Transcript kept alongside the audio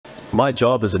My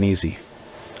job isn't easy.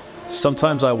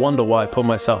 Sometimes I wonder why I put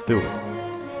myself through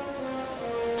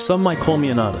it. Some might call me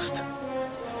an artist,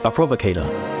 a provocator,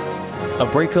 a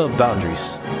breaker of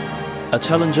boundaries, a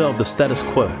challenger of the status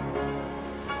quo.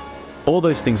 All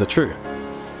those things are true.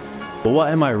 But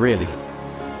what am I really?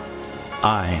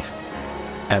 I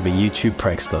am a YouTube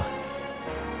prankster.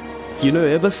 You know,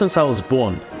 ever since I was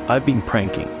born, I've been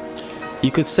pranking.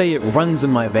 You could say it runs in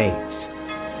my veins.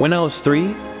 When I was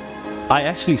 3, I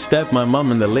actually stabbed my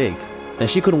mum in the leg and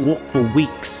she couldn't walk for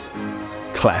weeks.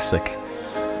 Classic.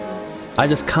 I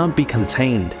just can't be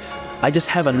contained. I just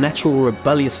have a natural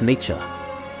rebellious nature.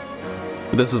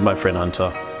 This is my friend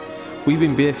Hunter. We've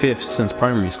been BFFs since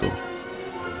primary school.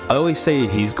 I always say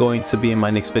he's going to be in my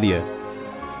next video,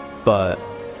 but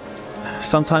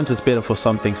sometimes it's better for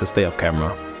some things to stay off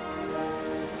camera.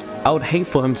 I would hate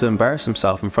for him to embarrass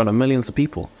himself in front of millions of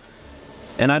people.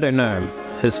 And I don't know,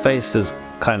 his face is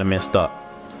kinda messed up.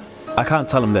 I can't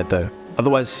tell him that though,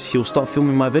 otherwise he'll stop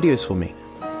filming my videos for me.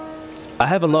 I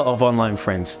have a lot of online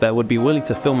friends that would be willing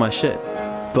to film my shit,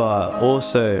 but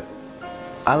also,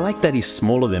 I like that he's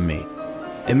smaller than me.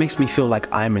 It makes me feel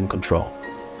like I'm in control.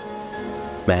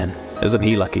 Man, isn't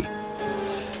he lucky?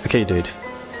 Okay dude,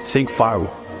 think viral.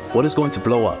 What is going to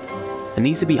blow up? It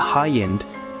needs to be high-end,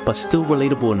 but still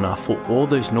relatable enough for all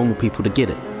those normal people to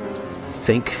get it.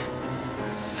 Think.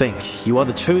 You are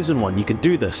the chosen one. You can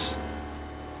do this.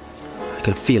 I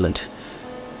can feel it.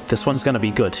 This one's gonna be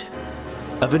good.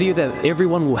 A video that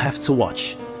everyone will have to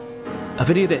watch. A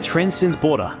video that transcends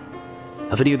border.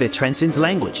 A video that transcends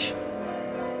language.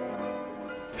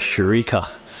 Sharika,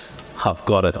 I've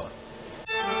got it.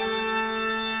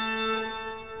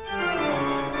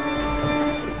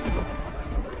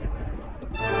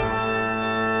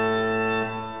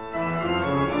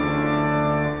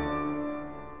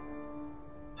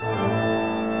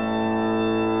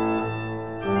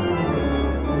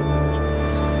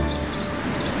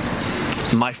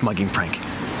 Knife mugging prank.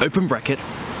 Open bracket.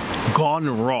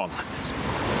 Gone wrong.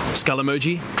 Skull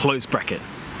emoji. Close bracket.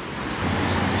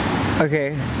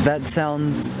 Okay, that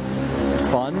sounds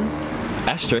fun.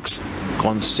 Asterisk.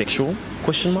 Gone sexual?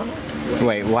 Question mark?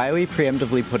 Wait, why are we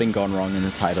preemptively putting "gone wrong" in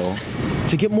the title?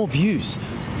 To get more views.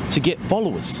 To get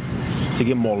followers. To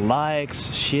get more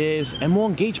likes, shares, and more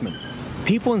engagement.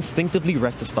 People instinctively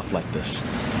react to stuff like this.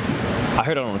 I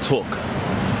heard it on a talk.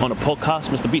 On a podcast,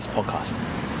 Mr. Beast's podcast.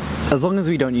 As long as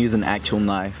we don't use an actual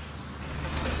knife.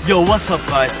 Yo, what's up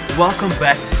guys? Welcome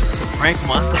back to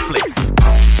Prankmaster Flicks.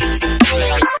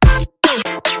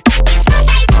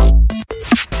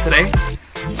 Today,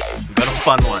 we got a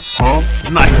fun one.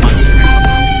 Knife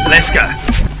mugging. Let's go.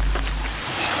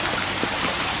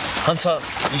 Hunter,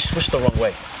 you switched the wrong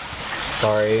way.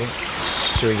 Sorry.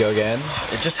 Should we go again?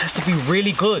 It just has to be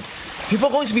really good. People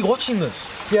are going to be watching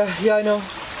this. Yeah, I know.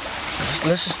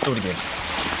 Let's just do it again.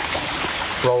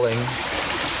 Rolling.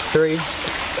 3,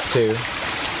 2.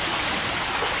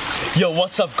 Yo,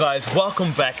 what's up guys?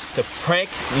 Welcome back to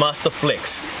Prankmaster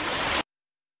Flicks.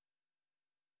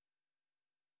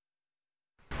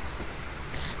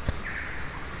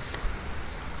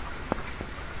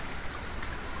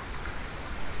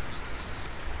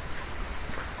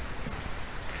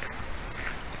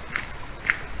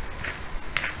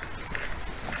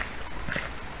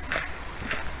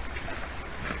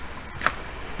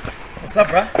 What's up,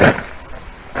 bruh?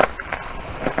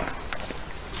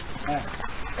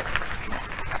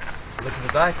 Looking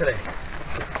to die today.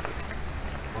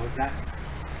 What was that?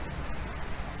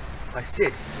 I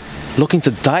said. Looking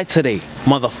to die today,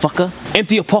 motherfucker.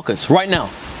 Empty your pockets right now.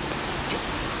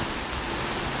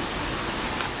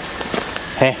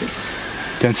 Hey,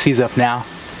 don't seize up now.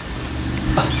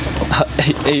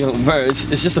 Hey, yo, bro, it's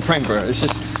just a prank, bro. It's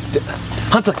just...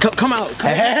 Hunter, come out.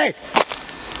 Hey!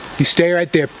 You stay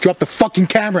right there. Drop the fucking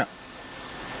camera.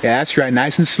 Yeah, that's right.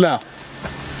 Nice and slow.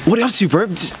 What are you up to, bro?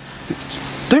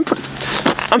 Don't put...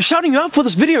 I'm shouting you out for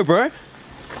this video, bro.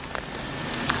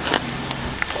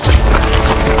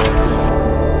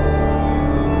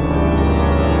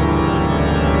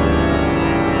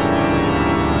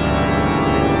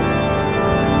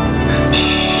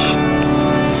 Shh.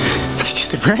 It's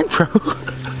just a prank, bro.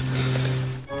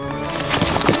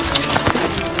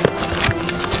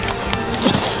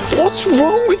 What's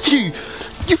wrong with you?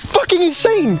 You're fucking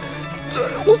insane.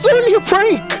 It was only a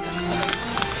prank.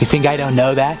 You think I don't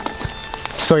know that?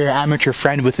 Saw your amateur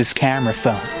friend with his camera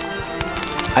phone.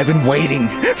 I've been waiting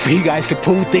for you guys to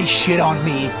pull this shit on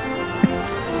me.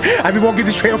 I've been walking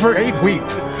this trail for 8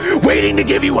 weeks, waiting to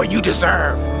give you what you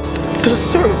deserve.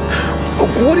 Deserve?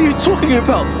 What are you talking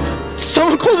about?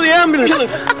 Someone call the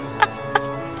ambulance.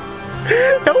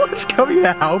 No one's coming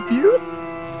to help you.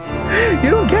 You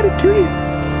don't get it, do you?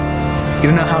 You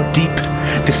don't know how deep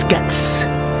this gets.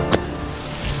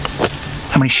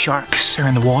 How many sharks are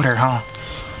in the water, huh?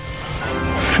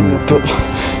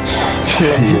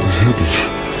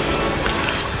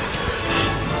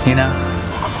 You know,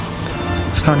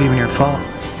 it's not even your fault.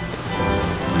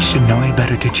 You should know any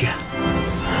better, did you?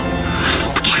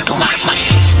 But you don't like my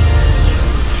shit.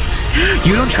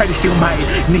 You don't try to steal my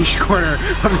niche corner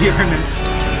of the internet.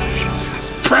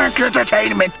 Prank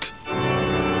entertainment!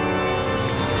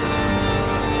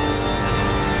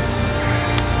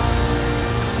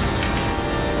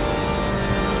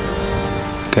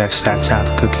 Guess that's how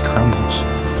the cookie crumbles.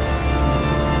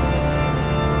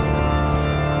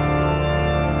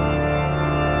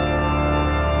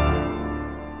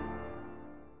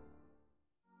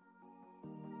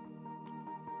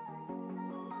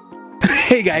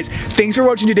 Hey guys, thanks for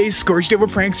watching today's Scorched Over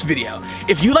Pranks video.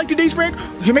 If you liked today's prank,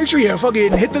 make sure you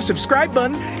fucking hit the subscribe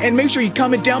button and make sure you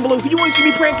comment down below who you want to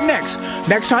see me prank next.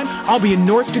 Next time, I'll be in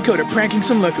North Dakota pranking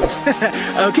some locals.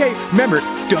 Okay, remember,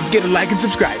 don't forget to like and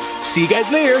subscribe. See you guys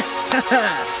later.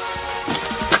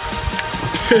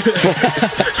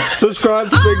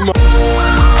 Subscribe to Big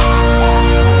Mamba.